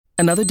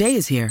Another day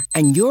is here,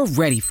 and you're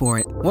ready for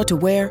it. What to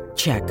wear?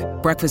 Check.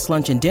 Breakfast,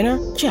 lunch, and dinner?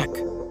 Check.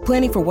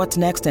 Planning for what's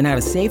next and how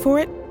to save for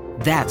it?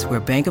 That's where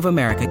Bank of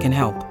America can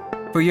help.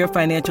 For your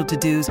financial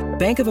to-dos,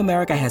 Bank of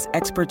America has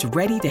experts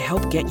ready to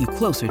help get you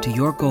closer to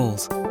your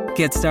goals.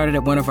 Get started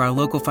at one of our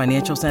local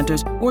financial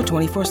centers or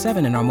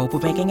 24/7 in our mobile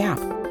banking app.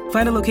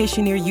 Find a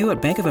location near you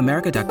at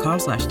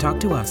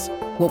bankofamerica.com/talktous.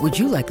 What would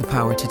you like the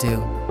power to do?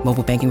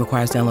 Mobile banking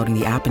requires downloading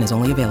the app and is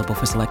only available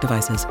for select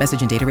devices. Message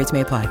and data rates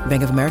may apply.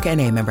 Bank of America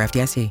N.A., member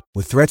FDIC.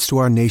 With threats to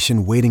our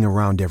nation waiting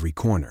around every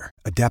corner,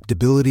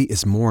 adaptability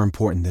is more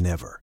important than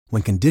ever.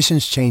 When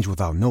conditions change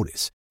without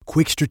notice,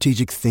 quick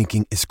strategic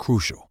thinking is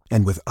crucial.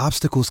 And with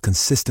obstacles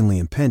consistently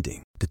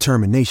impending,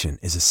 determination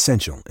is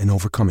essential in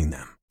overcoming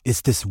them.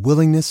 It's this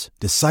willingness,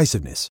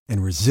 decisiveness,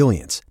 and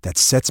resilience that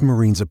sets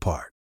Marines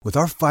apart. With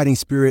our fighting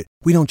spirit,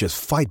 we don't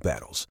just fight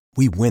battles,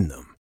 we win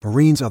them.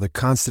 Marines are the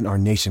constant our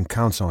nation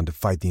counts on to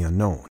fight the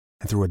unknown.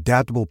 And through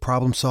adaptable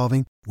problem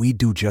solving, we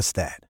do just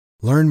that.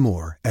 Learn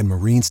more at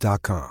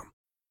marines.com.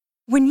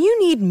 When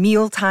you need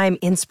mealtime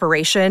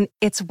inspiration,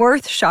 it's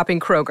worth shopping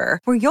Kroger,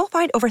 where you'll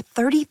find over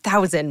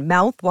 30,000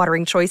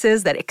 mouth-watering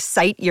choices that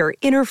excite your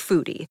inner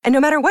foodie. And no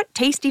matter what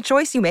tasty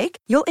choice you make,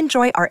 you'll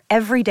enjoy our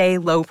everyday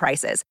low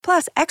prices,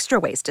 plus extra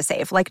ways to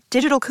save, like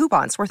digital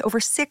coupons worth over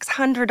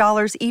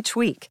 $600 each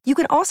week. You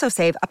can also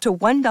save up to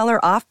 $1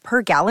 off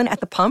per gallon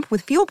at the pump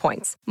with fuel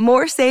points.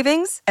 More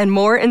savings and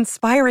more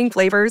inspiring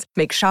flavors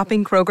make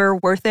shopping Kroger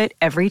worth it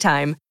every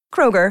time.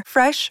 Kroger,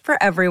 fresh for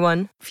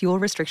everyone. Fuel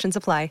restrictions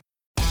apply.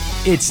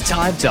 It's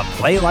time to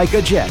play like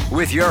a Jet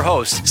with your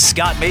host,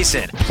 Scott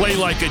Mason. Play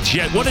like a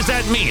Jet. What does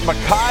that mean?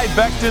 Mekhi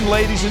Becton,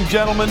 ladies and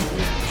gentlemen.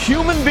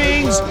 Human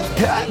beings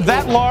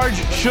that large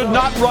should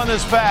not run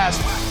as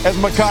fast as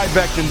Mekhi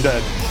Becton did.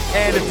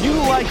 And if you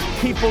like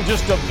people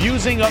just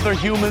abusing other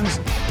humans,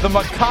 the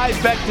Mekhi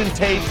Becton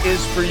tape is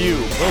for you.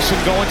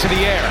 Wilson going to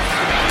the air.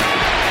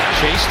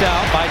 Chased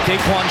out by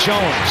Daquan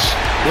Jones.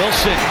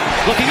 Wilson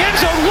looking end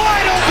zone,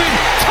 wide open.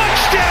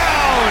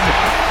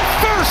 Touchdown!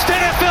 First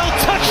NFL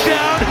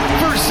touchdown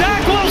for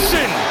Zach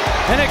Wilson.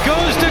 And it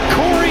goes to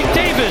Corey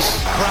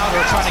Davis.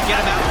 Crowder trying to get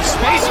him out in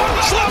space.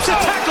 Slips a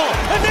tackle,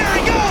 and there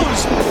he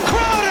goes.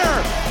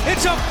 Crowder!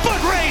 It's a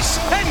foot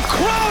race, and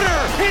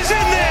Crowder is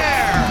in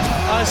there.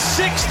 A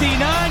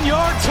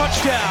 69-yard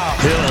touchdown.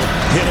 Hill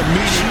hit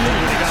immediately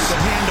when he got the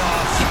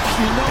handoff.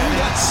 You know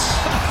that's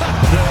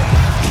the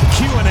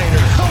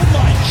Q-inator. Oh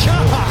my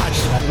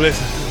gosh.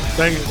 Listen,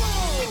 thank you.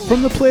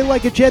 From the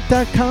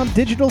PlayLikeAJet.com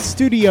digital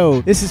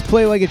studio, this is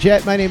Play Like a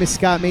Jet. My name is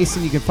Scott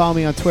Mason. You can follow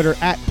me on Twitter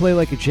at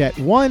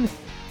PlayLikeAJet1.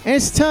 And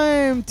it's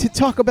time to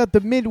talk about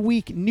the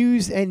midweek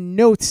news and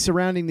notes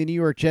surrounding the New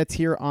York Jets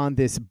here on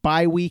this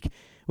bye week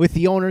with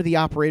the owner, the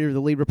operator,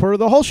 the lead reporter,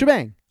 the whole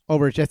shebang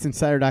over at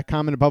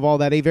JetsInsider.com. And above all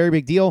that, a very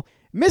big deal,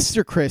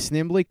 Mr. Chris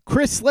Nimbley.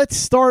 Chris, let's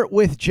start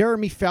with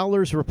Jeremy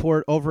Fowler's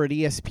report over at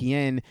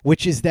ESPN,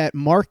 which is that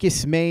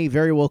Marcus May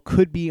very well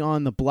could be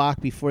on the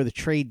block before the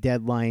trade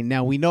deadline.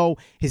 Now, we know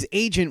his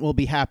agent will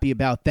be happy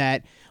about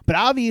that, but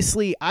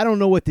obviously I don't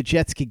know what the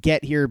Jets could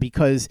get here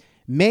because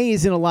May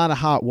is in a lot of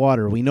hot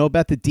water. We know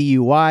about the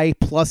DUI,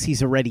 plus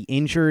he's already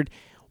injured.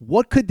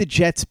 What could the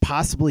Jets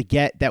possibly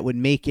get that would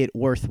make it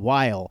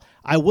worthwhile?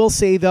 I will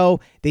say,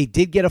 though, they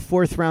did get a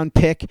 4th-round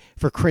pick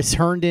for Chris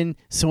Herndon,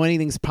 so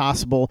anything's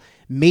possible.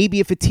 Maybe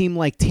if a team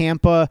like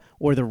Tampa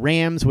or the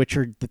Rams, which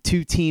are the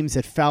two teams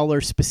that Fowler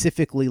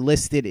specifically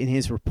listed in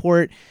his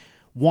report,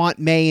 want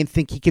May and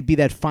think he could be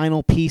that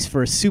final piece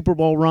for a Super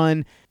Bowl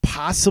run,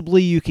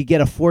 possibly you could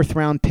get a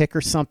 4th-round pick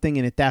or something,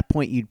 and at that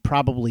point you'd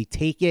probably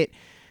take it.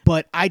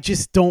 But I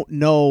just don't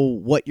know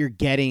what you're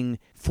getting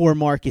for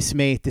Marcus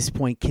May at this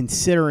point,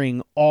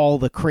 considering all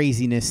the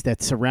craziness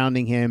that's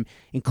surrounding him,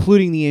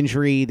 including the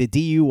injury, the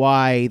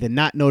DUI, the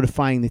not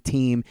notifying the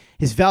team.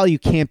 His value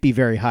can't be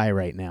very high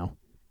right now.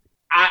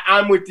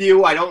 I'm with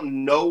you. I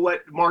don't know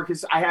what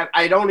Marcus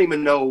I don't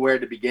even know where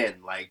to begin.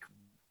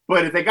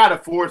 But if they got a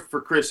 4th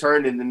for Chris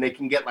Herndon, then they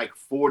can get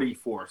 40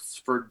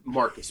 4ths for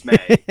Marcus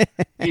May,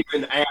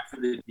 even after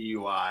the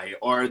DUI,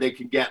 or they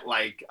could get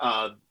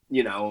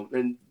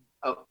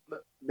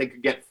they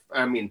could get,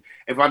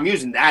 if I'm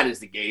using that as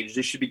the gauge,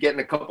 they should be getting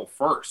a couple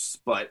firsts,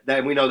 but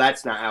then we know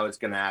that's not how it's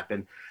going to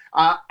happen.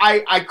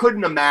 I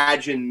couldn't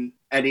imagine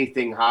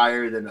anything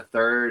higher than a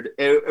 3rd.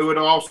 It would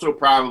also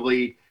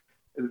probably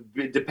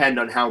depend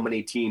on how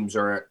many teams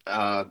are,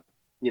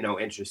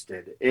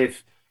 interested.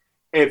 If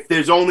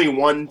there's only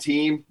one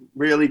team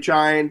really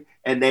trying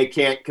and they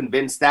can't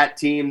convince that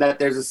team that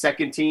there's a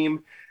second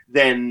team,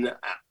 then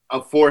a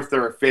 4th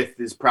or a 5th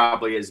is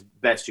probably as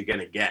best you're going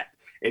to get.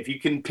 If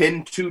you can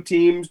pin 2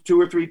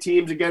 or 3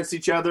 teams against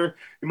each other,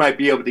 you might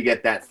be able to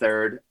get that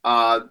 3rd.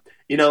 And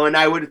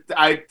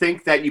I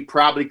think that you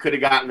probably could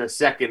have gotten a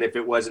 2nd if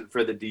it wasn't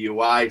for the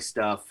DUI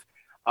stuff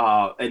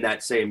in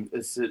that same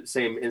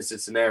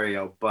instant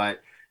scenario.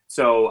 But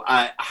so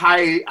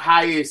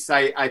highest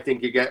I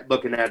think you get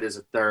looking at is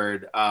a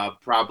 3rd.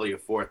 Probably a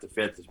 4th or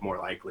 5th is more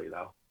likely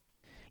though.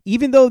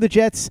 Even though the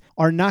Jets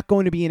are not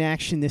going to be in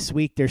action this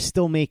week, they're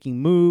still making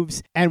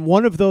moves. And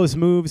one of those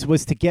moves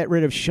was to get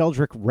rid of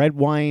Sheldrick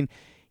Redwine.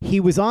 He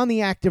was on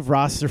the active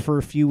roster for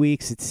a few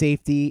weeks at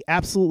safety.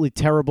 Absolutely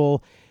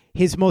terrible.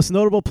 His most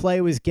notable play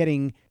was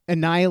getting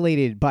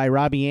annihilated by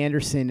Robbie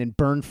Anderson and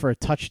burned for a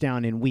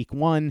touchdown in week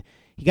 1.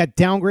 He got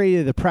downgraded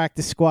to the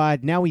practice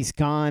squad. Now he's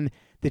gone.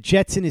 The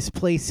Jets in his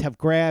place have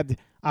grabbed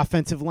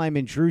offensive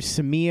lineman Drew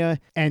Samia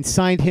and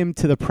signed him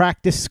to the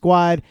practice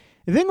squad.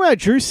 The thing about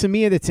Drew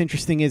Samia that's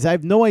interesting is I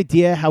have no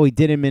idea how he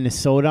did in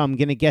Minnesota. I'm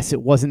going to guess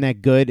it wasn't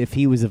that good if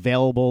he was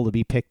available to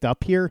be picked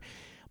up here.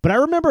 But I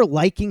remember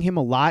liking him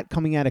a lot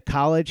coming out of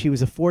college. He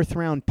was a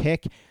 4th-round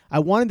pick. I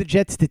wanted the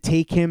Jets to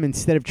take him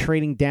instead of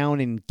trading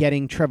down and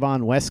getting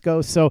Trevon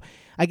Wesco. So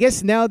I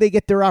guess now they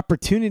get their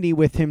opportunity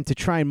with him to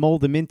try and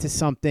mold him into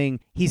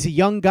something. He's a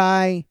young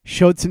guy,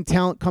 showed some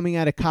talent coming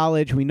out of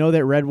college. We know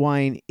that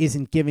Redwine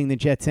isn't giving the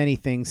Jets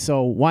anything,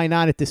 so why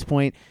not at this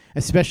point,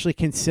 especially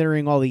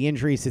considering all the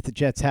injuries that the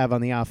Jets have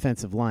on the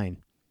offensive line?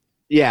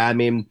 Yeah, I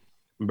mean,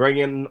 bring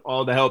in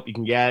all the help you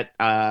can get,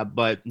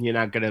 but you're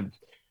not going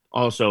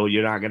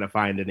to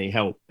find any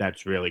help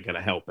that's really going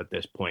to help at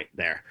this point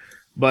there.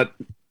 But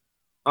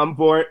I'm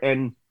for it,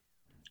 and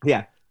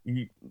yeah,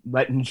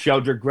 letting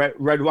Sheldrick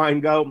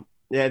Redwine go,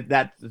 yeah,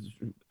 that's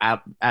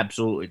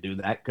absolutely do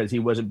that because he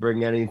wasn't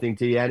bringing anything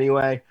to you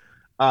anyway.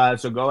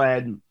 So go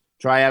ahead and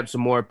try out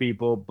some more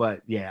people.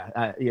 But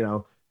yeah,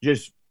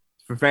 just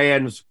for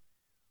fans,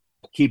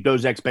 keep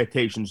those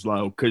expectations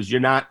low because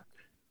you're not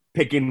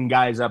picking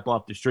guys up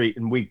off the street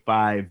in week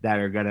 5 that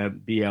are going to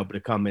be able to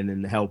come in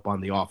and help on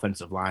the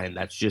offensive line.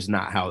 That's just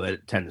not how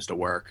that tends to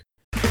work.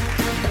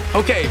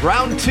 Okay,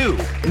 round 2.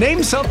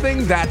 Name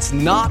something that's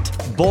not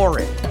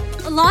boring.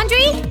 A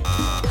laundry?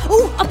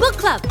 Ooh, a book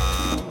club.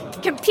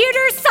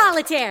 Computer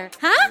solitaire,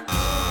 huh?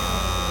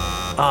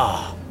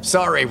 Ah,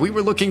 sorry, we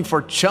were looking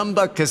for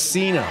Chumba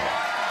Casino.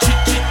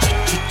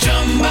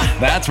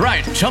 That's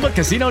right.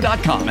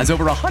 ChumbaCasino.com has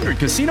over 100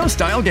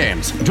 casino-style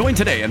games. Join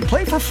today and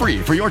play for free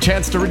for your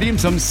chance to redeem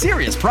some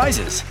serious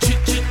prizes.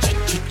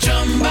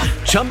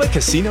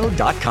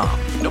 ChumbaCasino.com.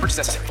 No purchase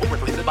necessary. Void where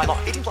prohibited by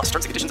law. 18+. Terms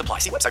and conditions apply.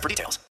 See website for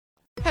details.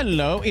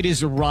 Hello, it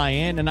is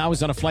Ryan, and I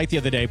was on a flight the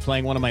other day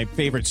playing one of my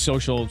favorite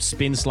social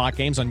spin slot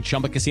games on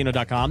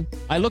ChumbaCasino.com.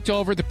 I looked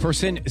over at the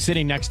person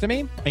sitting next to me,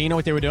 and you know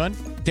what they were doing?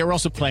 They were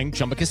also playing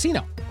Chumba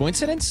Casino.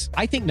 Coincidence?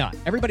 I think not.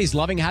 Everybody's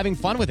loving having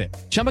fun with it.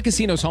 Chumba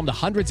Casino is home to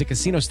hundreds of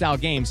casino-style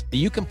games that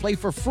you can play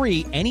for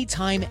free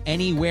anytime,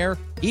 anywhere,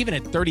 even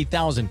at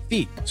 30,000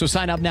 feet. So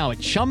sign up now at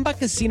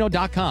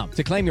ChumbaCasino.com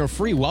to claim your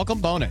free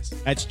welcome bonus.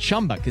 That's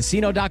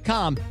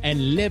ChumbaCasino.com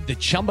and live the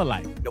Chumba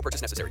life. No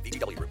purchase necessary.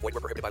 VGW. Void where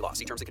prohibited by law.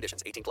 See terms and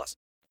conditions. 18+.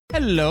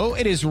 Hello,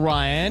 it is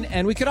Ryan,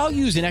 and we could all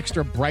use an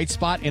extra bright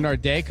spot in our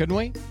day, couldn't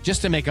we?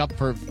 Just to make up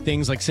for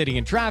things like sitting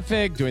in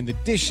traffic, doing the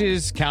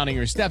dishes, counting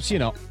your steps,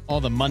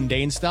 all the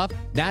mundane stuff.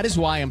 That is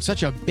why I'm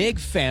such a big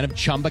fan of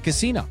Chumba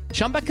Casino.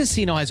 Chumba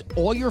Casino has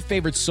all your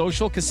favorite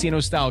social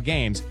casino-style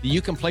games that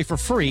you can play for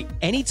free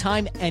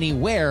anytime,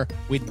 anywhere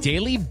with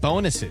daily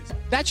bonuses.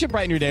 That should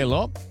brighten your day a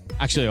little.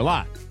 Actually, a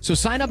lot. So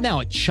sign up now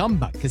at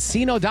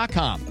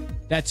ChumbaCasino.com.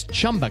 That's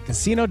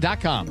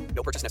ChumbaCasino.com.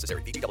 No purchase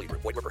necessary. VGW.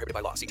 Void where prohibited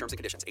by law. See terms and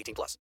conditions.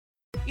 18+.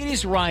 It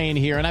is Ryan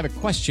here, and I have a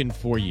question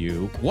for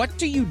you. What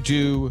do you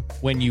do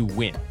when you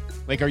win?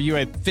 Like, are you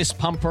a fist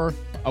pumper,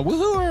 a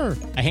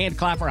woohooer, a hand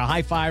clapper, a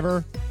high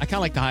fiver? I kind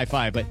of like the high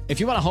five, but if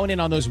you want to hone in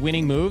on those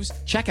winning moves,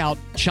 check out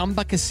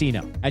Chumba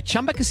Casino. At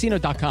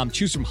ChumbaCasino.com,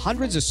 choose from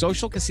hundreds of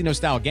social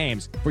casino-style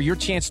games for your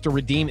chance to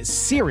redeem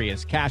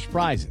serious cash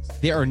prizes.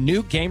 There are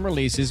new game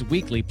releases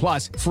weekly,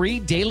 plus free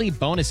daily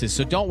bonuses,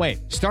 so don't wait.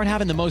 Start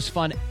having the most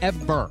fun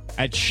ever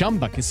at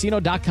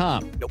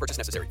ChumbaCasino.com. No purchase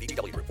necessary.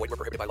 VGW. Void where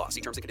prohibited by law.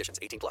 See terms and conditions.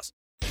 18+.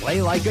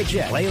 Play like a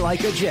Jet. Play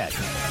like a Jet.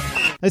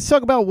 Let's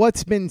talk about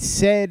what's been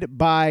said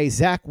by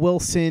Zach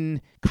Wilson,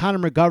 Connor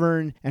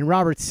McGovern, and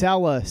Robert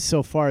Saleh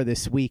so far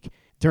this week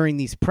during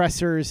these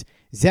pressers.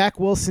 Zach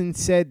Wilson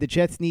said the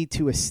Jets need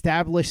to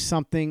establish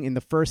something in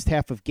the first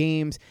half of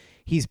games.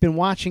 He's been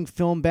watching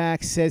film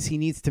back, says he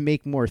needs to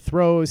make more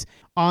throws.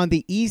 On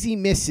the easy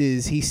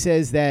misses, he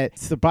says that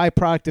it's the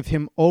byproduct of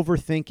him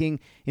overthinking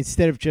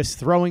instead of just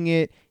throwing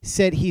it.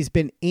 Said he's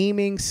been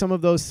aiming some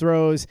of those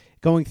throws,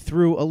 going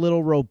through a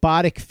little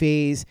robotic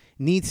phase,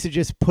 needs to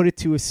just put it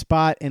to a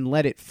spot and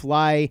let it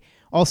fly.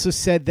 Also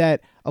said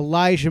that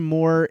Elijah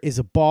Moore is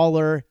a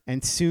baller,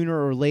 and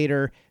sooner or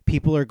later,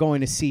 people are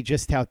going to see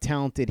just how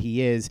talented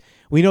he is.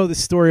 We know the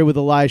story with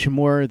Elijah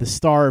Moore, the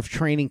star of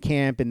training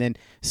camp, and then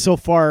so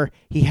far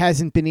he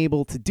hasn't been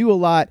able to do a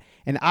lot.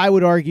 And I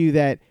would argue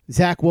that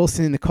Zach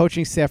Wilson and the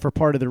coaching staff are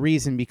part of the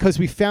reason, because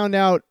we found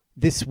out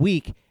this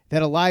week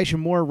that Elijah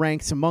Moore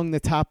ranks among the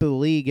top of the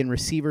league in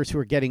receivers who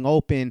are getting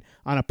open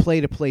on a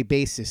play-to-play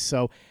basis.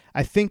 So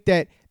I think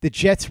that the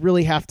Jets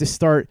really have to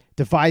start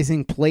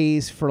devising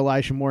plays for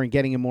Elijah Moore and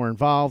getting him more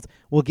involved.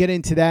 We'll get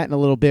into that in a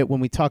little bit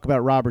when we talk about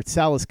Robert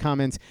Saleh's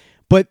comments.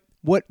 But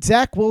what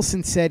Zach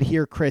Wilson said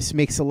here, Chris,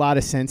 makes a lot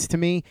of sense to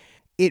me.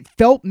 It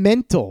felt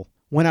mental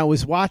when I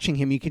was watching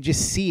him. You could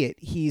just see it.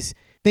 He's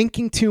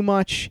thinking too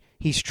much.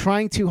 He's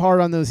trying too hard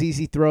on those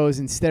easy throws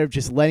instead of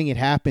just letting it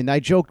happen.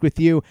 I joked with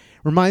you,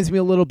 reminds me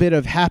a little bit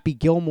of Happy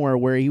Gilmore,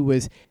 where he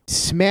was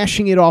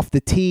smashing it off the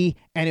tee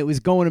and it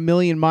was going a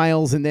million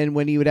miles, and then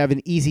when he would have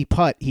an easy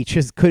putt, he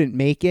just couldn't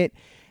make it.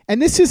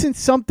 And this isn't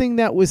something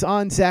that was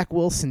on Zach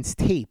Wilson's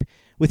tape.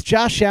 With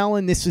Josh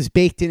Allen, this was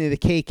baked into the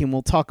cake, and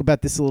we'll talk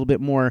about this a little bit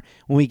more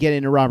when we get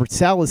into Robert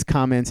Saleh's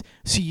comments.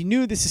 So you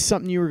knew this is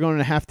something you were going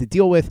to have to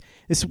deal with.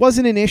 This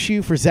wasn't an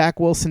issue for Zach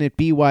Wilson at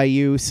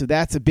BYU, so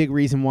that's a big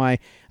reason why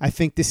I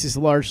think this is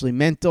largely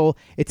mental.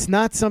 It's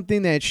not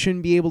something that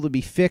shouldn't be able to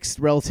be fixed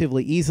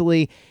relatively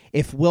easily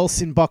if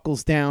Wilson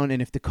buckles down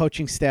and if the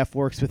coaching staff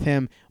works with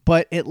him,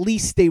 but at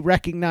least they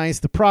recognize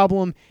the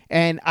problem,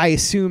 and I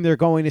assume they're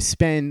going to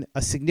spend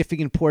a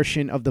significant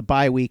portion of the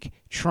bye week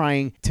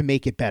trying to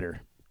make it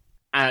better.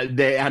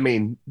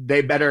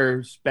 They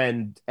better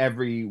spend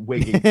every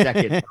waking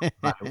second.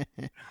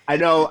 I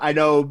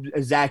know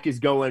Zach is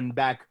going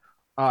back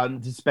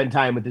to spend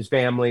time with his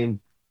family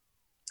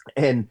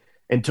and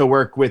to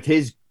work with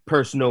his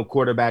personal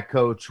quarterback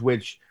coach,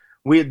 which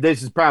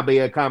this is probably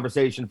a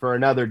conversation for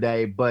another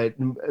day, but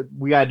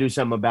we got to do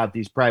something about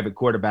these private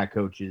quarterback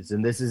coaches.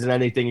 And this isn't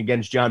anything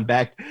against John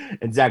Beck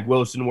and Zach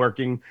Wilson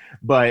working,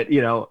 but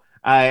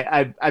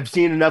I've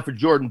seen enough of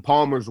Jordan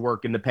Palmer's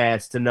work in the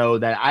past to know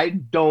that I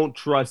don't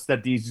trust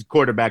that these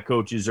quarterback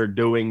coaches are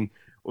doing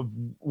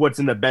what's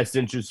in the best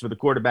interest for the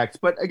quarterbacks.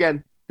 But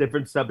again,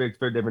 different subjects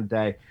for a different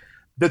day.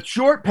 The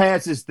short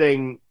passes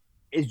thing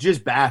is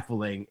just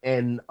baffling,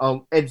 and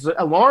it's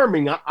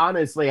alarming,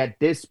 honestly, at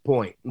this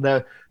point.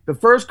 The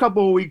first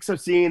couple of weeks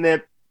of seeing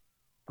it, I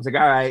was like,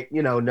 all right,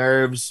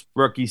 nerves,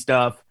 rookie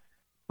stuff.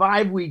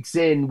 5 weeks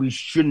in, we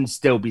shouldn't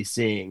still be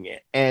seeing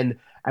it. And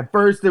at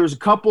first, there was a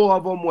couple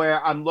of them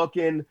where I'm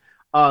looking,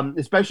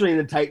 especially in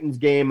the Titans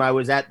game. I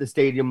was at the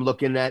stadium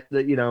looking at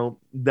the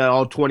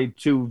all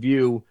 22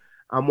 view.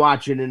 I'm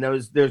watching, and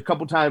there's a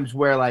couple times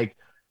where like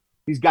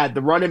he's got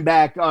the running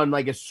back on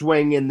like a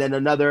swing, and then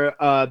another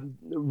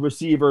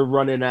receiver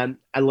running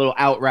a little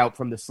out route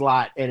from the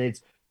slot, and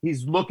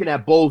he's looking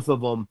at both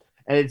of them,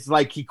 and it's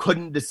like he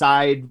couldn't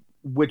decide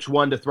which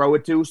one to throw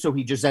it to, so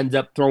he just ends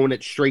up throwing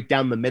it straight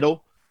down the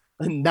middle,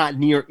 and not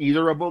near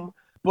either of them.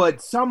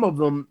 But some of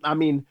them,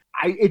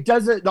 it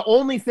doesn't. The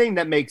only thing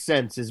that makes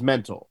sense is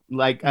mental,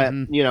 like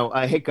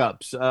a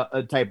hiccups,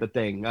 a type of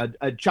thing,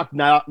 a Chuck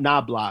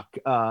Knobloch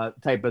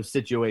type of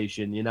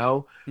situation,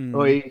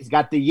 or he's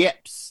got the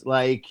yips.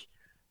 Like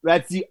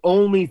that's the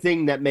only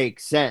thing that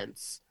makes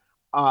sense.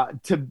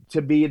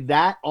 To be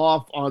that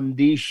off on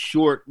these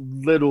short,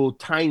 little,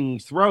 tiny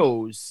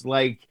throws,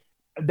 like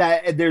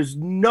that, there's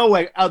no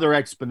other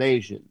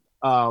explanation.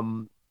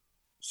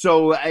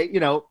 So,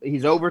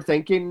 he's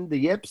overthinking the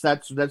yips.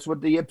 That's what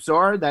the yips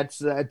are.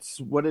 That's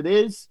what it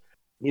is.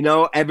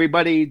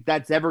 Everybody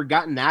that's ever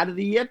gotten out of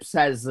the yips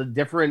has a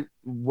different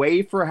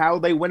way for how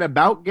they went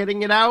about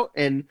getting it out.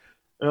 And,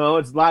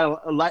 it's a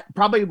lot,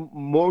 probably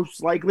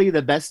most likely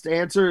the best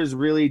answer is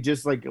really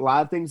just like a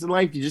lot of things in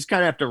life. You just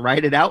kind of have to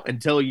write it out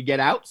until you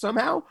get out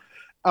somehow.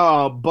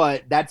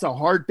 But that's a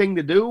hard thing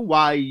to do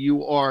while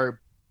you are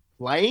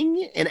playing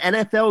in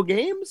NFL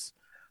games.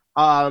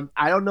 I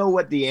don't know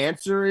what the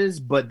answer is,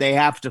 but they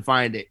have to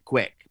find it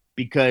quick,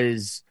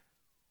 because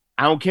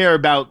I don't care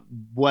about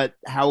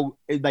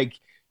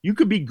you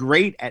could be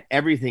great at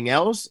everything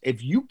else.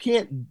 If you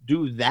can't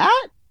do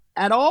that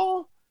at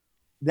all,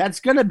 that's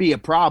going to be a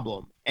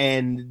problem.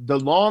 And the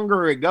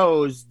longer it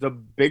goes, the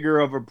bigger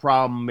of a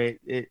problem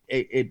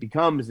it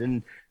becomes,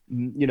 and,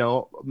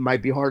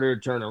 might be harder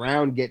to turn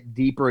around, get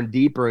deeper and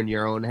deeper in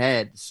your own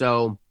head.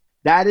 So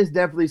that is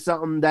definitely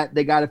something that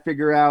they got to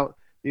figure out.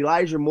 The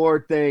Elijah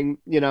Moore thing,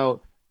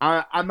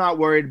 I'm not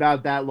worried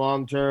about that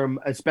long term,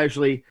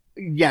 especially,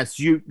 yes,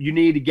 you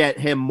need to get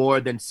him more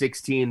than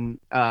 16,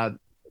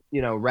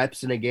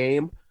 reps in a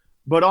game.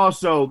 But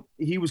also,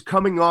 he was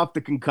coming off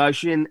the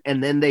concussion,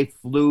 and then they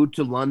flew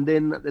to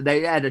London.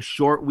 They had a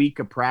short week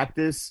of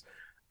practice.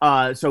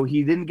 So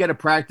he didn't get a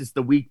practice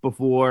the week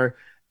before,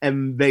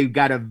 and they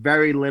got a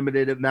very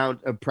limited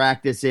amount of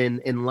practice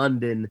in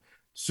London.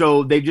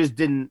 So they just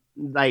didn't,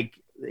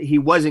 he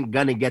wasn't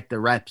going to get the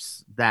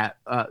reps that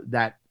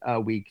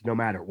week, no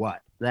matter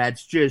what.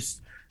 That's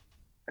just,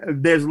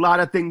 there's a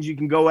lot of things you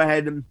can go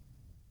ahead and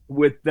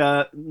with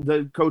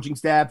the coaching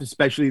staff,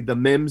 especially the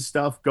Mims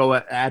stuff, go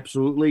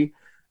absolutely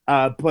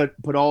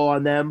put all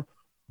on them.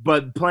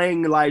 But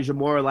playing Elijah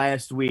Moore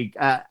last week,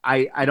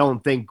 I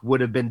don't think would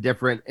have been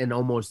different in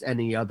almost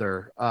any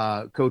other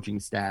coaching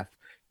staff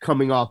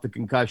coming off the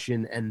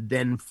concussion and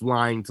then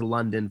flying to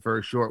London for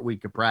a short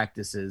week of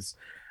practices.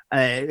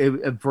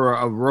 For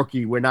a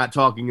rookie, we're not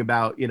talking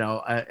about,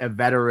 a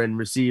veteran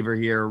receiver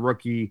here. A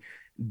rookie,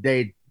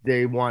 they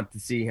want to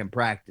see him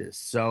practice.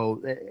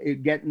 So you're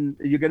going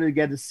to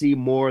get to see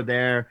more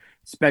there,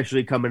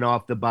 especially coming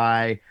off the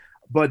bye.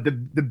 But the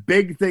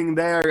big thing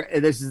there,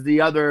 and this is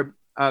the other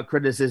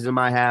criticism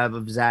I have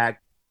of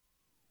Zach,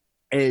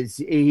 is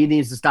he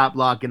needs to stop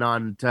locking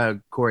on to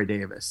Corey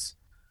Davis.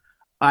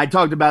 I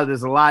talked about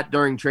this a lot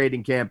during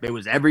training camp. It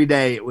was every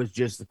day. It was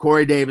just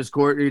Corey Davis,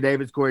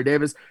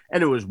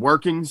 and it was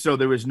working. So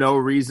there was no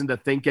reason to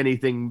think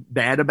anything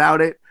bad about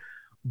it.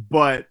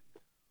 But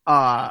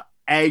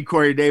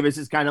Corey Davis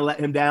has kind of let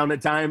him down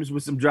at times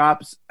with some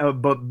drops.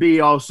 But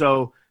B,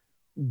 also,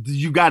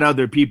 you got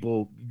other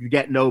people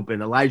getting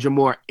open. Elijah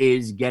Moore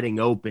is getting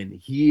open.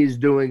 He is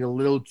doing a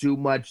little too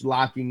much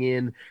locking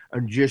in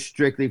and just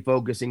strictly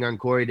focusing on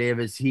Corey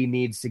Davis. He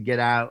needs to get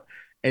out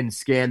and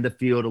scan the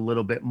field a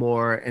little bit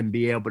more and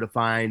be able to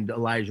find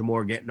Elijah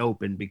Moore getting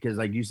open, because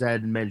like you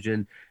said and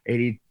mentioned,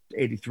 82%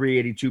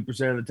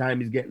 of the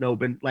time he's getting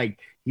open. Like,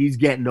 he's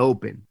getting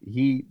open.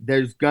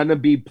 There's going to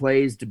be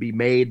plays to be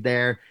made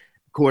there.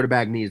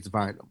 Quarterback needs to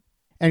find them.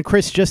 And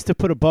Chris, just to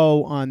put a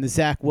bow on the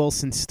Zach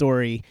Wilson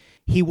story,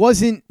 he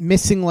wasn't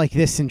missing like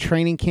this in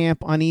training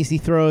camp on easy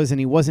throws, and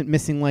he wasn't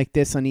missing like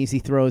this on easy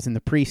throws in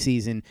the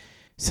preseason.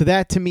 So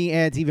that, to me,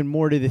 adds even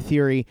more to the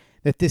theory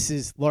that this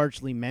is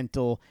largely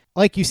mental.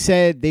 Like you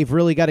said, they've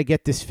really got to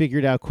get this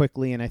figured out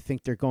quickly, and I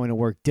think they're going to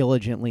work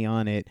diligently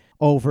on it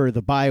over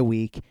the bye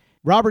week.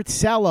 Robert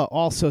Saleh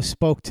also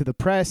spoke to the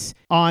press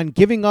on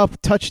giving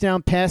up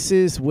touchdown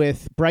passes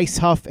with Bryce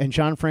Huff and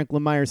John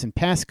Franklin Myers in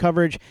pass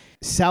coverage.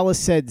 Saleh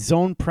said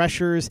zone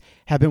pressures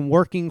have been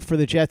working for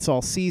the Jets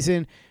all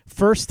season.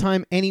 First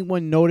time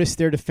anyone noticed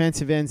their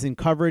defensive ends in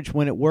coverage.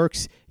 When it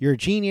works, you're a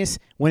genius.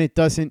 When it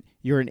doesn't,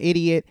 you're an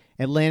idiot.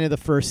 Atlanta, the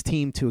first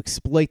team to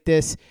exploit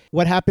this.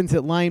 What happens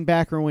at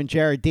linebacker when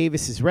Jarrad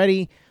Davis is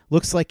ready?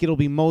 Looks like it'll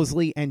be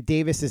Mosley and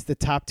Davis as the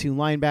top two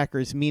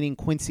linebackers, meaning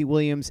Quincy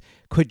Williams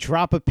could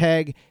drop a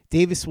peg.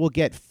 Davis will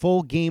get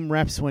full game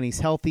reps when he's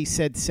healthy,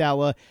 said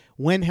Saleh.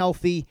 When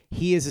healthy,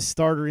 he is a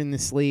starter in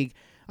this league.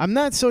 I'm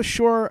not so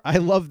sure I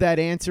love that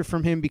answer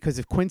from him, because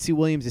if Quincy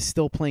Williams is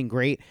still playing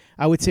great,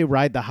 I would say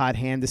ride the hot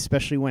hand,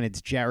 especially when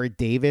it's Jarrad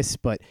Davis,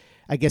 but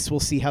I guess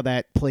we'll see how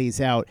that plays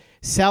out.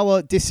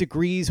 Saleh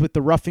disagrees with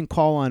the roughing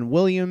call on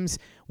Williams.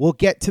 We'll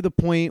get to the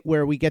point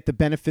where we get the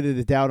benefit of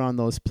the doubt on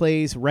those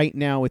plays. Right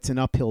now, it's an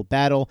uphill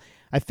battle.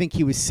 I think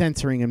he was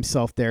censoring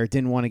himself there,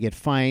 didn't want to get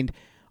fined.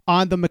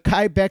 On the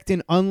Mekhi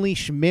Becton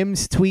Unleash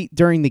Mims tweet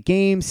during the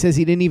game, says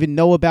he didn't even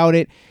know about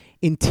it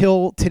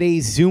until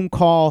today's Zoom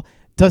call,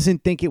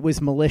 doesn't think it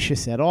was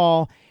malicious at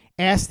all.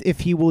 Asked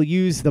if he will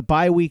use the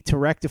bye week to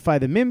rectify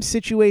the Mims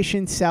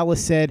situation, Saleh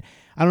said,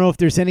 I don't know if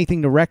there's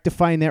anything to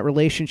rectify in that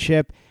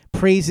relationship.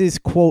 Praises,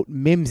 quote,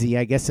 Mimsy,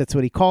 I guess that's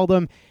what he called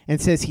him,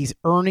 and says he's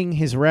earning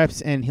his reps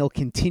and he'll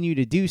continue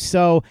to do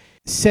so.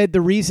 Said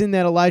the reason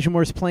that Elijah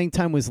Moore's playing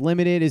time was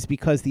limited is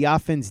because the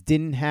offense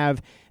didn't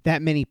have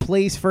that many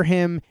plays for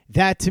him.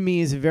 That, to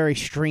me, is a very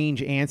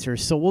strange answer.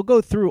 So we'll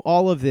go through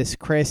all of this,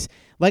 Chris.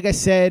 Like I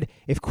said,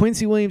 if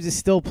Quincy Williams is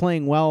still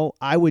playing well,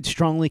 I would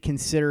strongly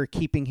consider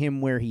keeping him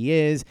where he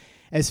is.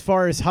 As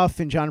far as Huff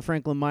and John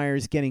Franklin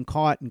Myers getting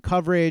caught in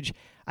coverage,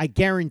 I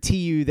guarantee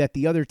you that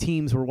the other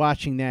teams were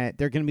watching that.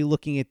 They're going to be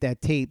looking at that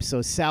tape.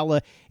 So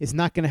Saleh is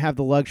not going to have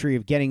the luxury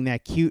of getting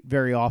that cute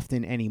very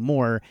often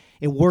anymore.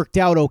 It worked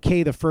out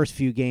okay the first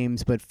few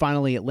games, but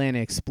finally Atlanta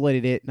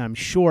exploited it, and I'm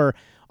sure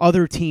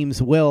other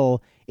teams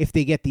will if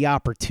they get the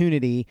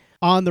opportunity.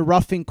 On the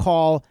roughing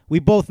call, we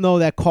both know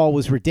that call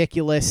was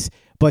ridiculous,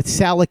 but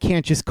Saleh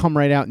can't just come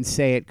right out and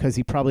say it because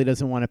he probably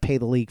doesn't want to pay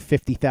the league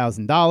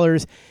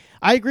 $50,000.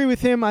 I agree with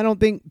him. I don't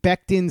think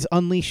Becton's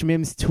Unleash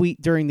Mims tweet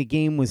during the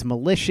game was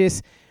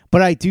malicious,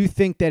 but I do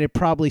think that it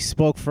probably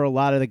spoke for a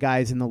lot of the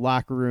guys in the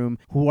locker room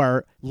who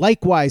are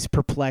likewise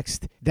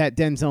perplexed that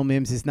Denzel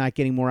Mims is not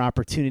getting more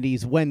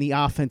opportunities when the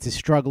offense is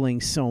struggling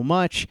so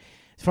much.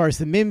 As far as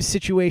the Mims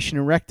situation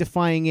and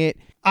rectifying it,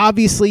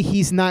 obviously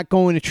he's not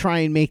going to try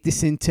and make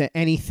this into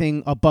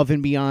anything above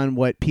and beyond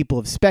what people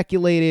have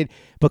speculated,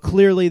 but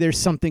clearly there's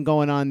something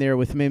going on there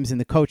with Mims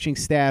and the coaching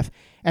staff.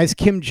 As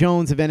Kim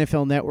Jones of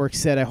NFL Network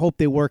said, I hope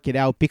they work it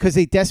out because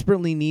they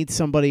desperately need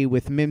somebody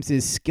with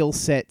Mims's skill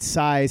set,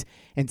 size,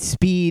 and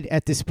speed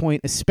at this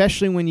point,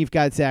 especially when you've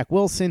got Zach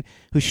Wilson,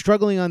 who's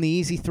struggling on the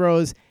easy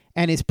throws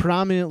and is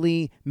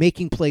predominantly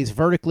making plays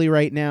vertically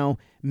right now.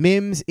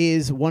 Mims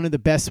is one of the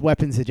best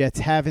weapons the Jets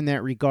have in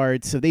that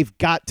regard, so they've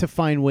got to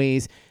find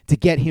ways to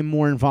get him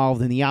more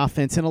involved in the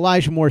offense. And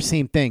Elijah Moore,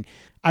 same thing.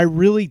 I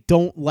really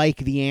don't like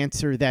the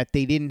answer that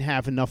they didn't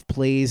have enough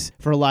plays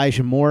for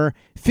Elijah Moore.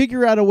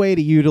 Figure out a way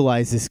to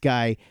utilize this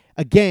guy.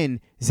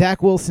 Again,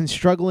 Zach Wilson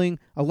struggling.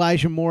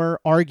 Elijah Moore,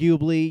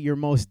 arguably your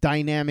most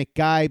dynamic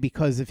guy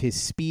because of his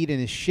speed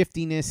and his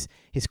shiftiness,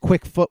 his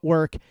quick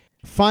footwork.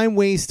 Find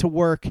ways to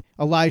work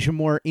Elijah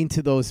Moore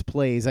into those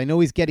plays. I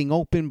know he's getting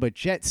open, but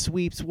jet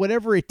sweeps,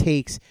 whatever it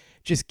takes,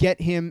 just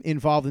get him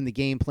involved in the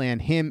game plan,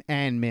 him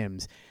and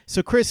Mims.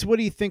 So, Chris, what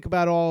do you think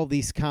about all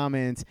these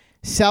comments?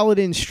 Saleh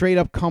didn't straight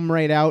up come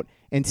right out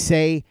and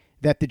say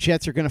that the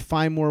Jets are going to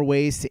find more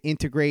ways to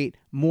integrate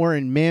Moore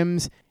and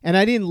Mims. And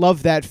I didn't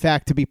love that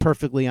fact, to be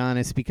perfectly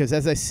honest, because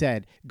as I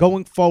said,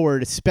 going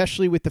forward,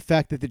 especially with the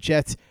fact that the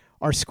Jets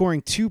are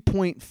scoring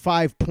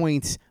 2.5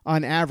 points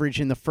on average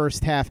in the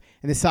first half,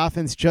 and this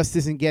offense just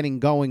isn't getting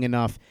going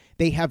enough,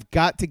 They have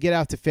got to get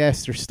out to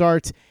faster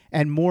starts,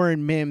 and Moore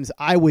and Mims,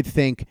 I would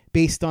think,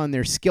 based on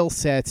their skill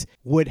sets,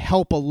 would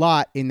help a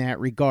lot in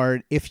that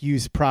regard if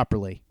used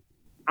properly.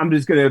 I'm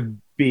just going to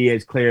be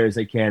as clear as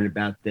I can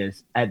about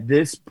this. At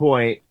this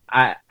point,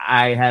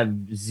 I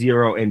have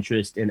zero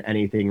interest in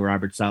anything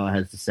Robert Saleh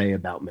has to say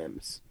about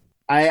Mims.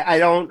 I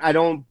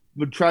don't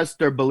trust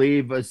or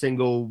believe a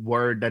single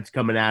word that's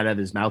coming out of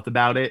his mouth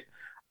about it.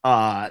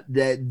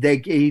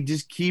 He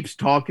just keeps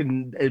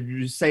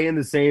talking, saying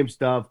the same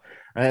stuff.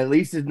 At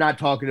least he's not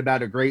talking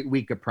about a great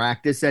week of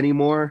practice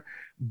anymore.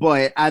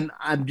 But I'm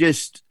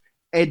just,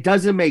 it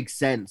doesn't make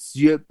sense.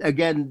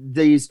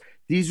 These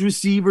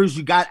receivers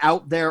you got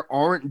out there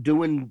aren't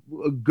doing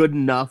good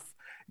enough.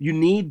 You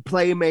need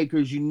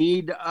playmakers. You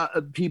need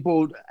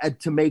people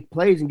to make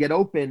plays and get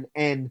open.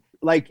 And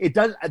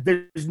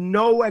there's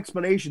no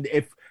explanation.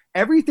 If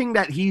everything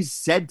that he's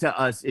said to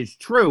us is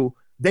true,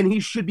 then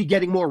he should be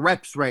getting more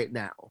reps right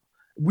now.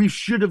 We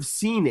should have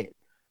seen it.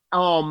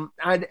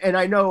 And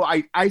I know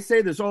I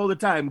say this all the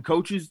time.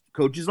 Coaches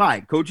lie.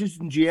 Coaches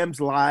and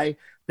GMs lie.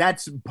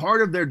 That's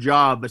part of their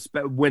job.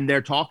 When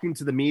they're talking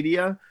to the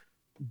media,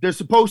 they're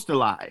supposed to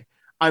lie.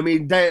 I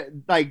mean, they're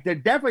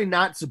definitely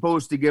not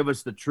supposed to give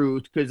us the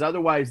truth, because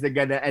otherwise they're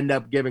going to end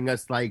up giving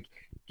us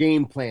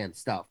game plan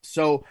stuff.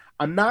 So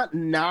I'm not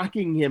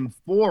knocking him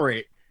for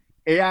it.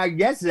 And I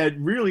guess that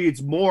really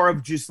it's more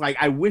of just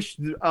I wish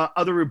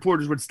other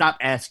reporters would stop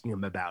asking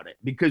him about it,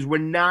 because we're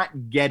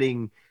not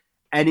getting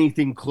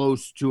anything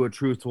close to a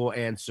truthful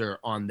answer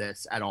on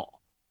this at all.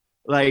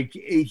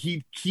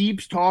 He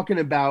keeps talking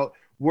about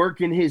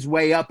working his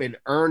way up and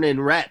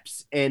earning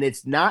reps, and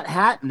it's not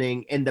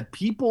happening. And the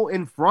people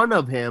in front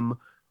of him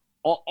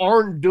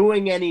aren't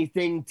doing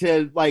anything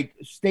to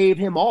stave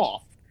him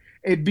off.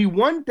 It'd be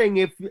one thing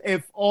if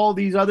all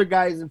these other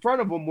guys in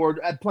front of him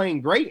were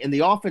playing great and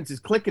the offense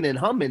is clicking and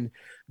humming.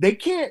 They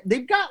can't.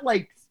 They've got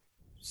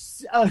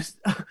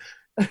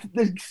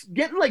they're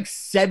getting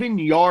 7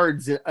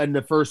 yards in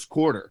the first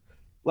quarter.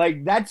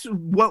 That's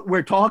what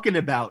we're talking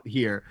about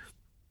here.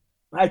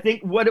 I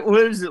think what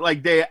is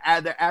it they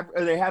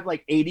have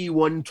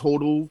 81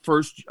 total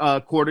first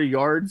quarter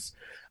yards.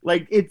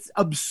 It's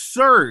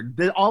absurd.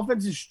 The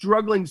offense is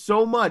struggling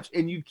so much,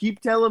 and you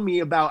keep telling me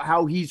about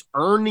how he's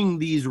earning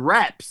these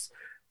reps,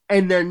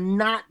 and they're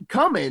not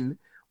coming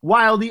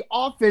while the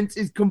offense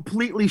is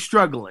completely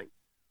struggling.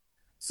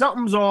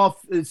 Something's off.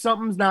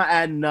 Something's not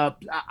adding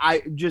up.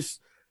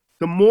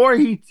 The more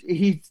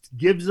he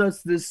gives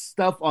us this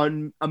stuff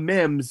on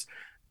Mims,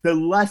 the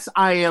less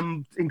I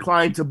am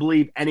inclined to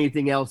believe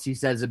anything else he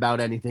says about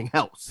anything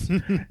else.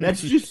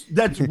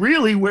 That's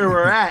really where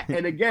we're at.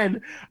 And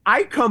again,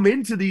 I come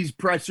into these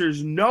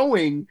pressers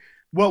knowing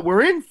what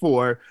we're in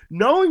for,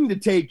 knowing to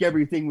take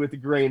everything with a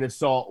grain of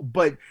salt,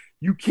 but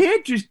you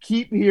can't just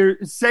keep here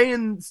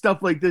saying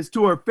stuff like this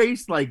to our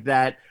face like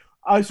that.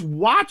 Us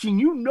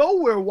watching,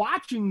 we're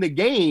watching the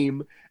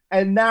game,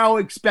 and now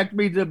expect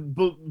me to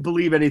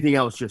believe anything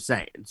else you're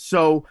saying.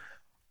 So,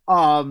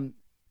 the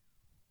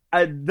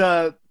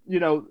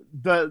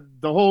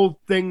whole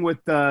thing with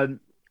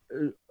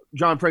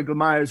John Franklin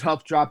Myers,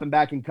 Huff dropping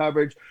back in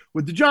coverage.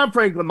 With the John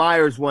Franklin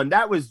Myers one,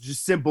 that was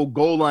just simple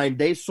goal line.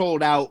 They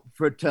sold out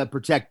to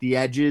protect the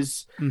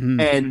edges,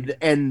 and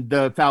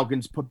the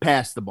Falcons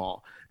passed the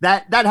ball.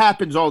 That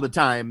happens all the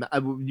time.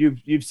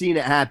 You've seen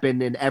it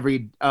happen in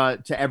every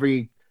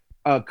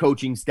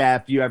coaching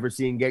staff you ever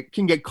seen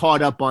can get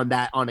caught up on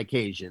that on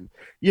occasion.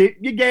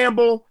 You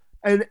gamble.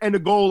 And a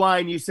goal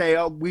line, you say,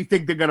 oh, we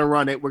think they're going to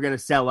run it. We're going to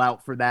sell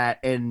out for that.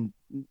 And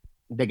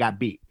they got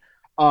beat.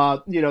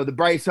 The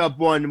Bryce Huff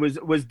one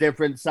was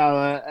different.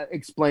 Saleh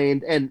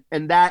explained. And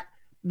that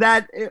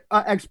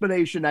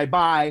explanation I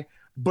buy.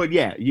 But,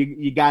 yeah,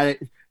 you got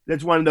it.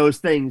 That's one of those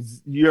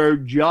things. Your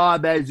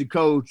job as a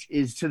coach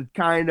is to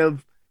kind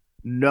of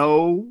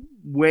know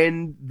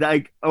when,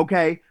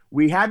 okay,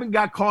 we haven't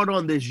got caught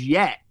on this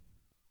yet,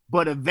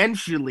 but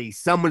eventually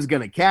someone's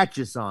going to catch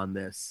us on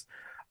this.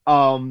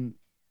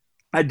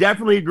 I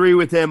definitely agree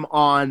with him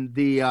on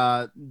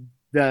the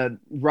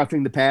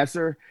roughing the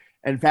passer.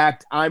 In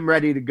fact, I'm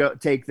ready to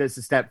take this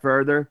a step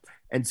further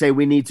and say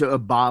we need to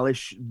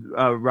abolish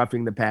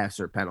roughing the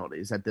passer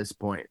penalties at this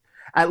point.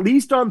 At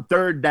least on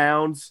third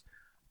downs,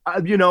 I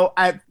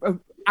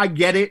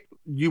get it.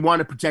 You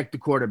want to protect the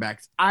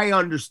quarterbacks. I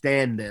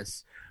understand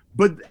this.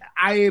 But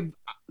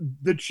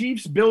the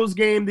Chiefs-Bills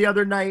game the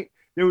other night,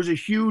 there was a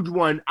huge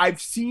one. I've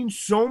seen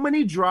so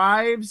many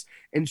drives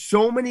and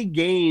so many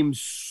games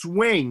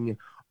swing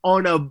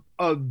on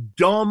a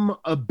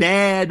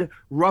bad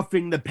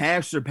roughing the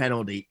passer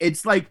penalty.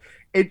 It's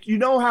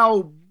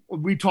how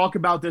we talk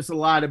about this a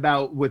lot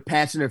about with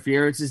pass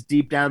interferences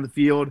deep down the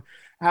field,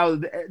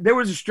 how there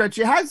was a stretch.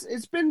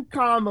 It's been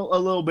calm a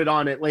little bit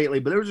on it lately,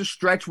 but there was a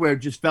stretch where it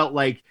just felt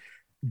like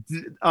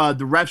the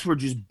refs were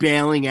just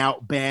bailing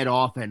out bad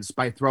offense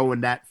by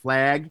throwing that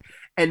flag.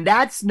 And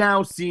that's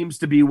now seems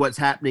to be what's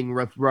happening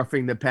with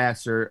roughing the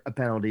passer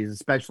penalties,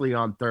 especially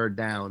on third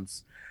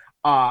downs.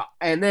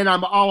 And then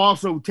I'll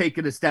also take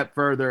it a step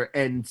further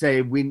and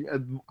say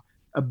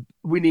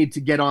we need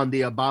to get on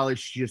the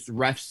abolish just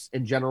refs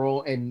in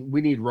general, and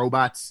we need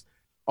robots,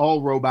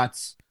 all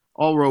robots.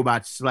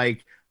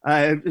 Like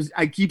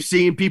I keep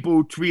seeing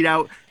people tweet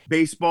out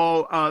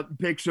baseball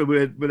picture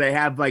where they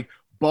have like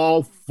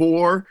ball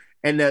 4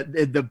 and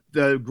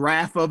the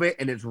graph of it,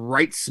 and it's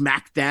right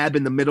smack dab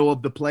in the middle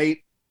of the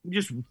plate.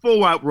 Just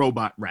full out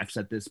robot refs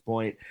at this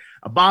point.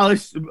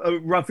 Abolish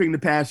roughing the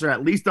passer,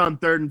 at least on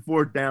 3rd and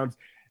 4th downs,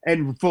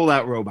 and full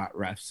out robot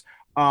refs.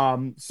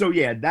 So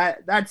yeah,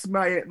 that's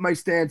my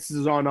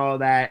stances on all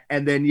that.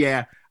 And then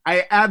yeah,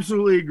 I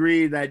absolutely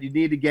agree that you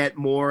need to get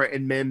more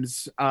in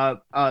Mims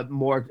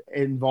more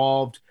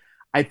involved.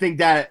 I think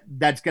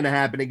that's going to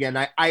happen again.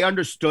 I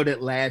understood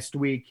it last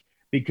week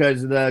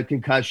because of the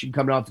concussion,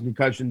 coming off the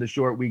concussion, the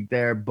short week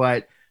there,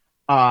 but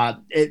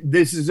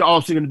this is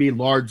also going to be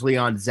largely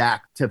on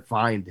Zach to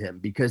find him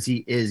because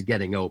he is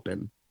getting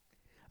open.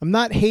 I'm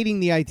not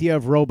hating the idea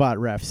of robot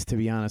refs, to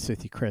be honest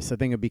with you, Chris. I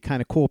think it'd be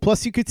kind of cool.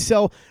 Plus, you could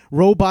sell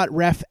robot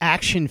ref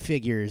action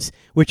figures,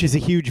 which is a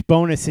huge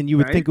bonus, and you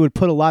would think it would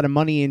put a lot of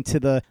money into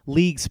the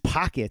league's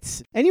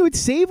pockets. And you would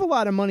save a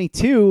lot of money,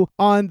 too,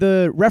 on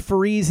the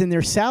referees and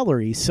their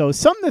salaries. So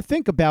something to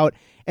think about.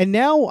 And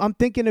now I'm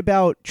thinking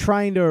about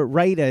trying to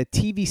write a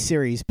TV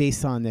series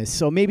based on this.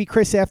 So maybe,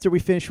 Chris, after we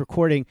finish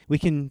recording, we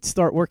can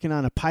start working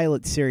on a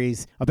pilot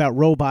series about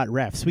robot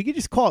refs. We could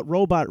just call it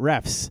Robot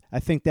Refs. I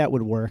think that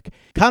would work.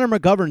 Connor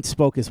McGovern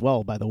spoke as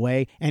well, by the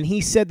way, and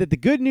he said that the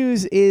good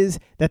news is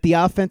that the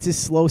offense's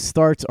slow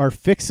starts are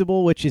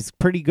fixable, which is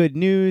pretty good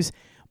news,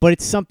 but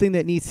it's something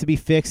that needs to be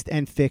fixed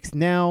and fixed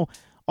now.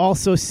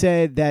 Also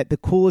said that the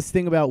coolest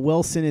thing about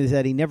Wilson is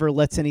that he never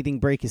lets anything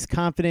break his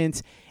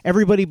confidence.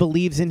 Everybody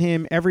believes in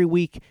him. Every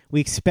week we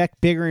expect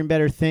bigger and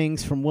better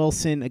things from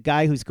Wilson, a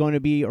guy who's going to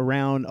be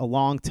around a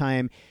long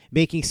time,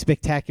 making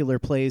spectacular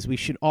plays. We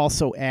should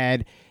also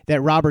add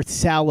that Robert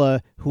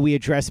Saleh, who we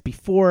addressed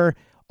before,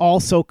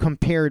 also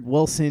compared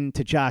Wilson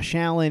to Josh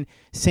Allen,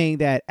 saying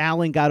that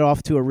Allen got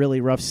off to a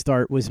really rough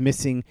start, was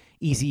missing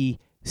easy,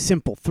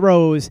 simple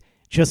throws,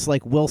 just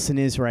like Wilson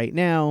is right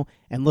now,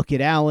 and look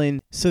at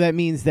Allen. So that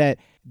means that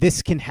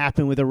this can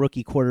happen with a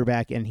rookie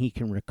quarterback and he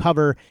can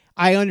recover.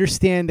 I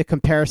understand the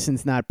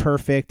comparison's not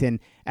perfect,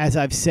 and as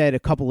I've said a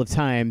couple of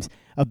times,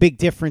 a big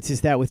difference is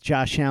that with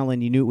Josh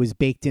Allen, you knew it was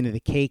baked into the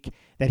cake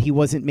that he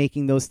wasn't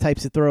making those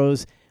types of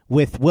throws.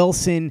 With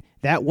Wilson,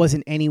 that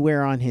wasn't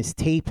anywhere on his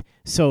tape,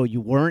 so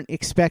you weren't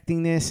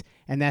expecting this,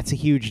 and that's a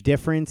huge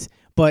difference.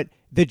 But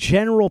the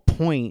general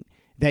point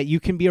that you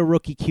can be a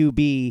rookie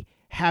QB,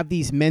 have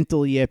these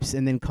mental yips,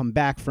 and then come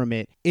back from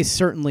it is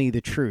certainly the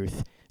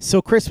truth.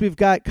 So, Chris, we've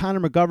got Connor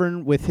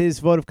McGovern with his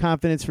vote of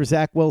confidence for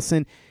Zach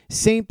Wilson.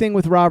 Same thing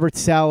with Robert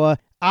Saleh.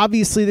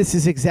 Obviously, this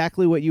is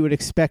exactly what you would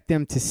expect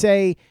them to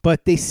say,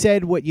 but they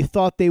said what you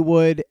thought they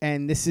would,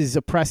 and this is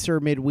a presser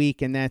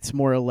midweek, and that's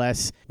more or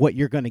less what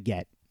you're going to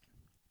get.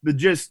 But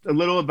just a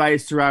little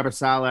advice to Robert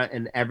Saleh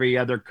and every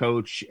other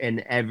coach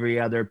and every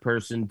other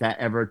person that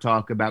ever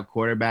talk about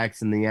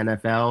quarterbacks in the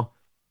NFL.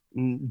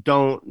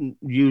 Don't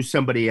use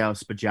somebody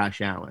else but Josh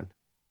Allen.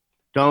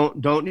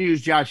 Don't use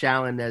Josh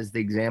Allen as the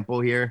example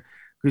here,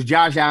 because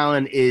Josh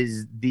Allen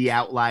is the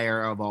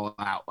outlier of all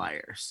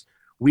outliers.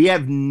 We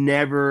have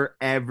never,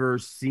 ever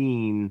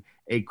seen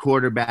a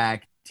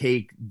quarterback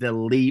take the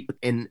leap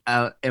in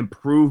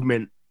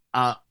improvement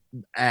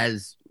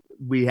as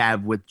we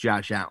have with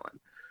Josh Allen.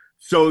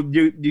 So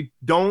you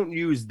don't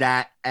use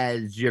that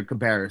as your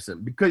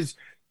comparison, because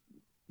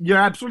you're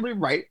absolutely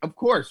right. Of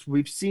course,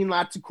 we've seen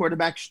lots of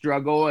quarterbacks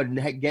struggle and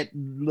get a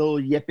little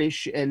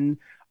yippish and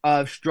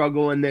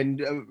struggle and then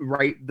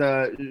right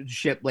the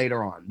ship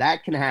later on.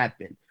 That can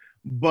happen.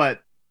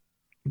 But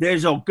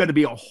there's going to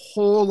be a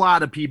whole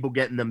lot of people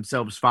getting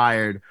themselves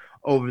fired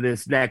over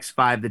this next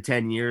 5 to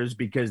 10 years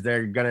because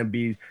they're going to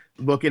be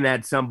looking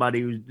at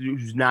somebody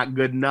who's not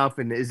good enough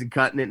and isn't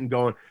cutting it and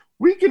going,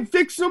 we can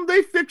fix them.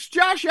 They fixed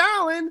Josh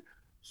Allen.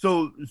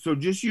 So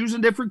just use a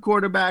different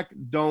quarterback.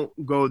 Don't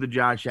go the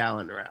Josh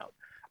Allen route.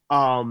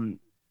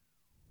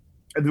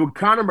 The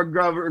Connor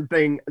McGovern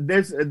thing,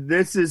 this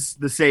is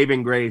the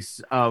saving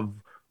grace of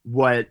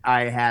what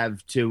I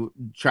have to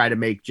try to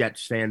make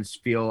Jets fans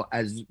feel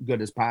as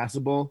good as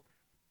possible.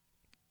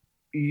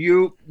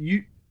 You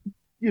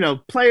know,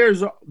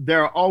 players,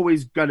 they're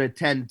always going to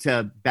tend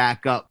to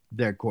back up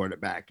their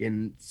quarterback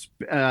and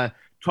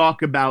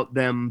talk about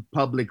them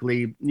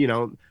publicly, you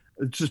know,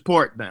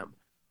 support them.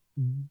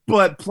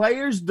 But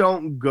players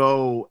don't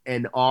go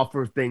and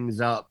offer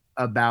things up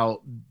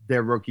about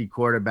their rookie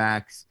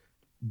quarterbacks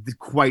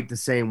quite the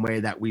same way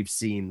that we've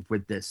seen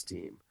with this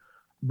team.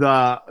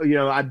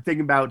 I'm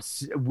thinking about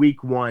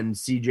week 1,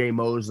 CJ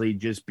Mosley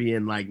just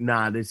being like,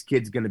 nah, this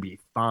kid's going to be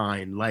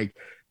fine. Like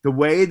the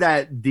way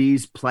that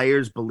these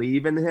players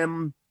believe in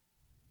him,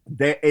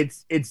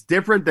 it's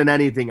different than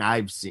anything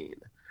I've seen.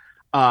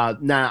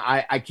 Now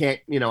I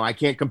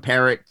can't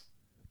compare it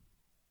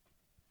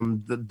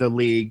the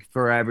league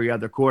for every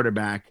other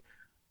quarterback.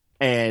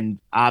 And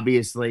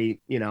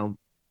obviously, you know,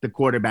 the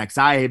quarterbacks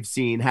I have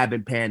seen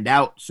haven't panned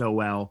out so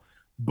well,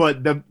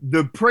 but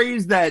the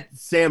praise that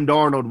Sam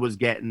Darnold was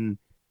getting,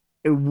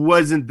 it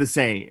wasn't the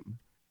same.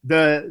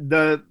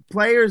 The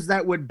players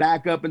that would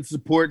back up and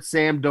support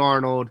Sam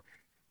Darnold,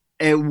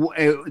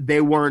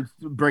 they weren't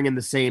bringing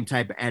the same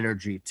type of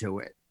energy to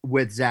it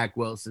with Zach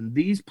Wilson.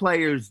 These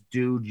players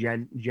do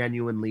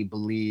genuinely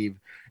believe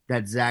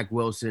that Zach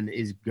Wilson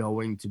is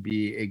going to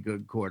be a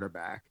good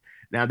quarterback.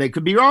 Now, they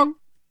could be wrong.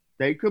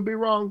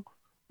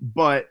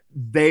 But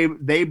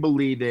they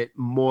believe it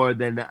more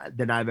than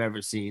I've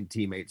ever seen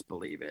teammates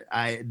believe it.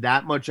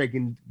 That much I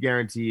can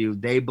guarantee you.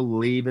 They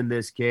believe in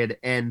this kid,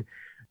 and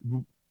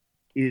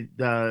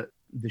the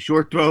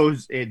short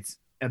throws, it's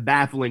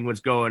baffling what's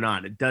going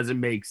on. It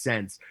doesn't make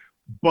sense,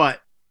 but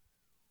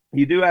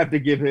you do have to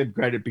give him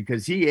credit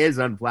because he is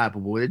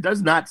unflappable. It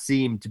does not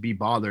seem to be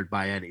bothered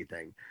by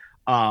anything.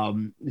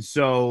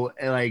 So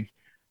like,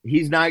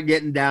 he's not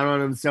getting down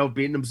on himself,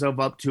 beating himself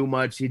up too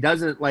much. He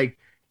doesn't like.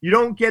 You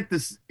don't get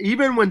this,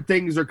 even when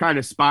things are kind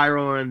of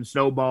spiraling,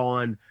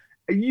 snowballing,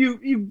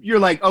 you're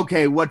like,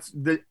 okay,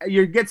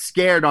 you get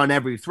scared on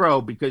every throw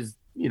because,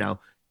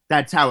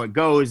 that's how it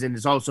goes. And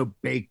it's also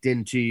baked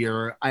into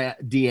your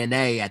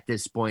DNA at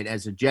this point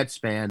as a Jets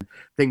fan.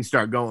 Things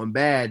start going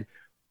bad,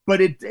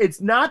 but it's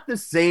not the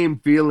same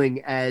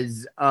feeling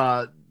as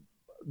the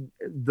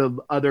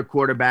other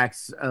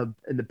quarterbacks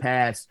in the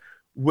past,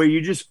 where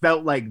you just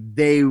felt like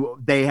they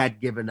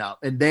had given up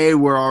and they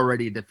were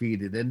already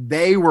defeated and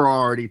they were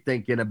already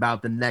thinking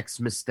about the next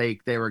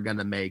mistake they were going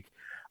to make.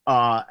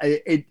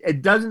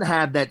 It doesn't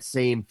have that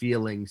same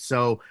feeling.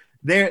 So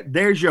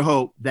there's your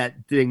hope that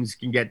things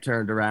can get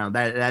turned around.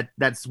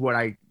 That's what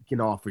I can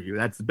offer you.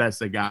 That's the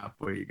best I got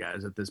for you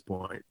guys at this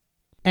point.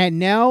 And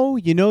now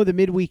the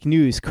midweek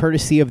news,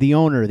 courtesy of the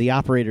owner, the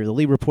operator, the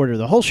lead reporter,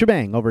 the whole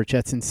shebang over at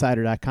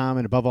JetsInsider.com.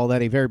 And above all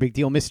that, a very big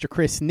deal, Mr.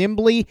 Chris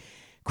Nimbley.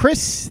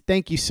 Chris,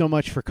 thank you so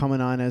much for coming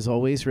on as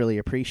always. Really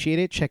appreciate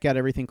it. Check out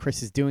everything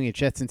Chris is doing at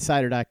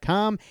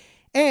JetsInsider.com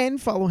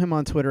and follow him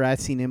on Twitter at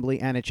CNimbley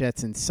and at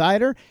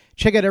JetsInsider.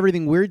 Check out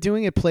everything we're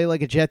doing at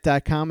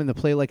PlayLikeAJet.com and the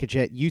Play Like a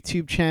Jet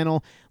YouTube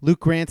channel. Luke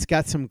Grant's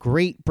got some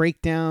great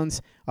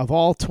breakdowns of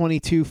all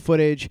 22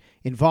 footage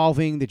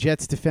involving the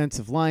Jets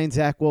defensive line,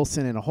 Zach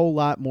Wilson, and a whole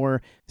lot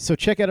more. So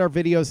check out our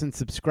videos and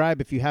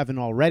subscribe if you haven't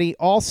already.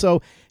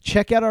 Also,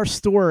 check out our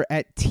store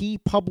at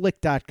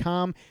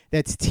teepublic.com.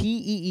 That's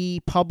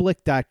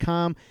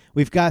teepublic.com.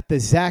 We've got the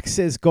Zach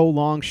Says Go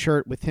Long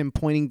shirt with him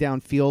pointing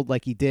downfield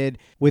like he did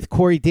with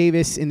Corey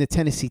Davis in the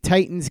Tennessee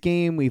Titans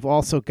game. We've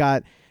also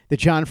got the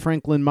John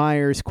Franklin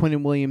Myers,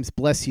 Quinnen Williams,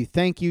 Bless You,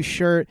 Thank You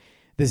shirt,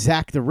 the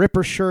Zach the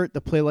Ripper shirt,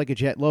 the Play Like a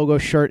Jet logo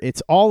shirt.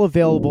 It's all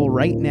available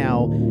right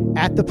now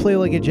at the Play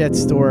Like a Jet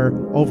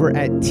store over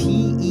at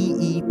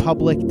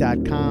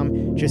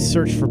teepublic.com. Just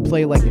search for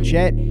Play Like a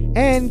Jet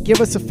and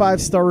give us a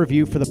 5-star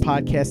review for the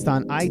podcast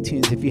on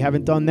iTunes if you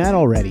haven't done that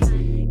already.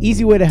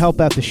 Easy way to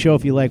help out the show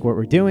if you like what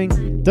we're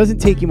doing. Doesn't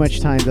take you much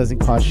time, doesn't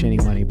cost you any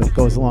money, but it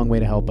goes a long way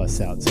to help us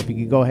out. So if you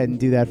could go ahead and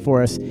do that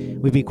for us,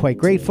 we'd be quite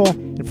grateful.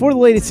 And for the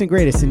latest and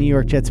greatest in New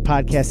York Jets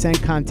podcasts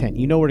and content,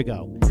 you know where to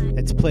go.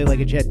 That's Play Like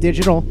a Jet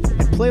Digital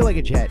and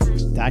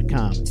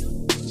PlayLikeAJet.com.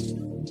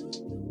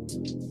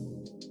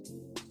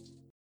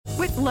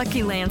 With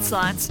Lucky Land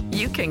Slots,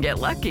 you can get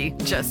lucky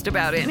just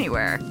about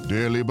anywhere.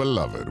 Dearly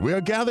beloved, we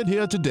are gathered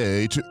here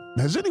today to...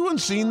 Has anyone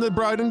seen the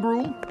bride and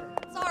groom?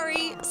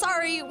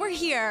 Sorry, we're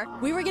here.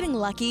 We were getting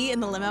lucky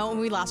in the limo and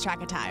we lost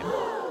track of time.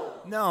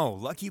 No,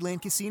 Lucky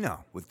Land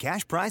Casino, with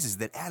cash prizes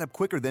that add up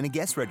quicker than a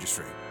guest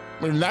registry.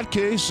 In that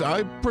case,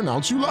 I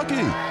pronounce you lucky.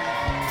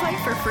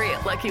 Play for free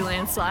at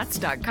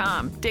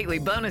LuckyLandSlots.com. Daily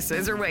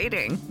bonuses are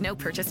waiting. No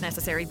purchase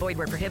necessary. Void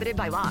where prohibited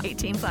by law.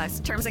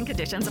 18+. Terms and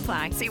conditions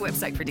apply. See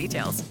website for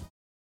details.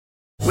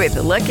 With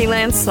the Lucky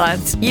Land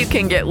Slots, you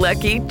can get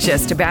lucky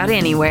just about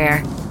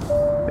anywhere.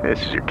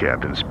 This is your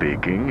captain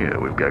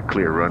speaking. We've got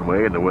clear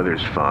runway and the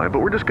weather's fine, but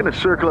we're just going to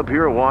circle up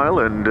here a while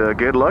and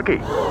get lucky.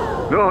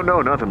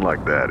 No, nothing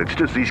like that. It's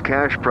just these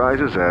cash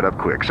prizes add up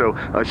quick. So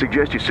I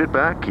suggest you sit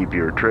back, keep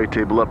your tray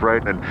table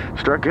upright, and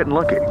start getting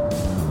lucky.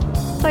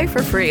 Play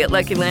for free at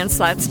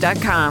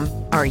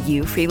LuckyLandSlots.com. Are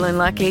you feeling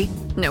lucky?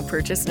 No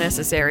purchase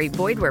necessary.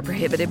 Void where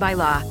prohibited by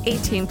law.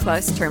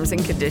 18+ terms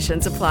and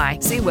conditions apply.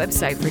 See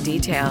website for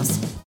details.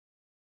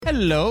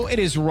 Hello, it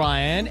is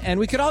Ryan, and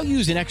we could all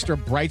use an extra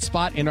bright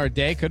spot in our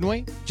day, couldn't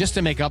we? Just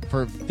to make up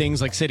for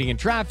things like sitting in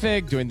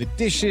traffic, doing the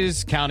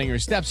dishes, counting your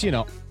steps,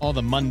 all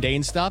the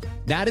mundane stuff.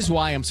 That is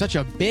why I'm such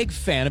a big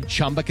fan of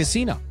Chumba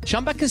Casino.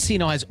 Chumba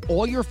Casino has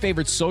all your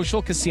favorite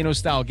social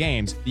casino-style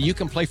games that you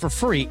can play for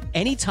free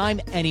anytime,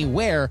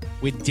 anywhere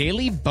with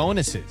daily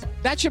bonuses.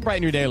 That should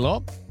brighten your day a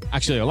little.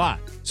 Actually, a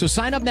lot. So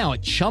sign up now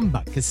at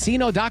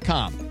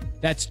ChumbaCasino.com.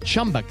 That's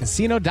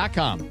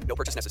ChumbaCasino.com. No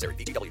purchase necessary.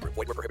 VGW Group.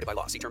 Void where prohibited by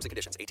law. See terms and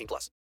conditions.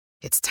 18+.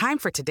 It's time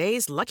for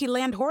today's Lucky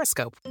Land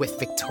horoscope with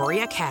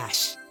Victoria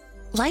Cash.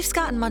 Life's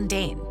gotten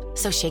mundane,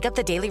 so shake up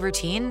the daily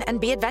routine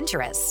and be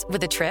adventurous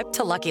with a trip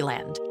to Lucky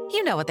Land.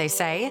 You know what they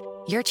say.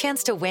 Your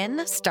chance to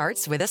win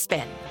starts with a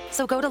spin.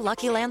 So go to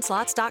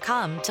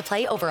LuckyLandSlots.com to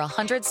play over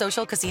 100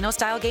 social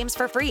casino-style games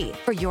for free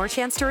for your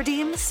chance to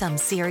redeem some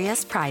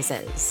serious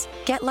prizes.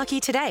 Get lucky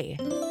today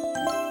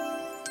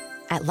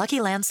at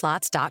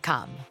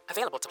LuckyLandSlots.com.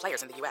 Available to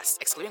players in the U.S.,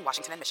 excluding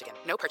Washington and Michigan.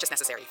 No purchase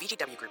necessary.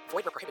 VGW Group.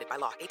 Void where prohibited by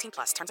law.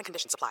 18+. Terms and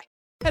conditions apply.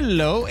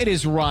 Hello, it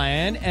is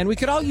Ryan, and we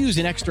could all use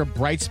an extra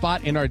bright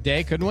spot in our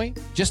day, couldn't we?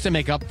 Just to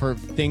make up for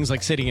things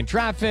like sitting in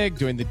traffic,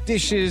 doing the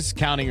dishes,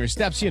 counting your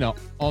steps,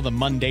 all the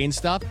mundane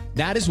stuff.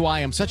 That is why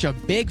I'm such a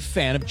big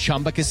fan of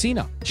Chumba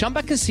Casino.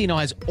 Chumba Casino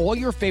has all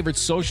your favorite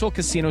social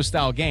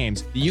casino-style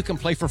games that you can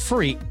play for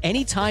free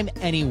anytime,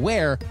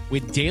 anywhere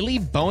with daily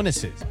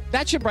bonuses.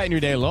 That should brighten your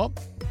day a little.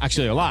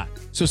 Actually, a lot.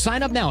 So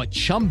sign up now at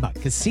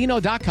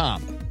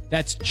ChumbaCasino.com.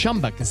 That's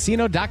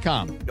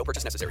ChumbaCasino.com. No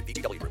purchase necessary.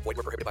 VGW Group. Void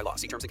where prohibited by law.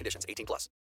 See terms and conditions. 18+.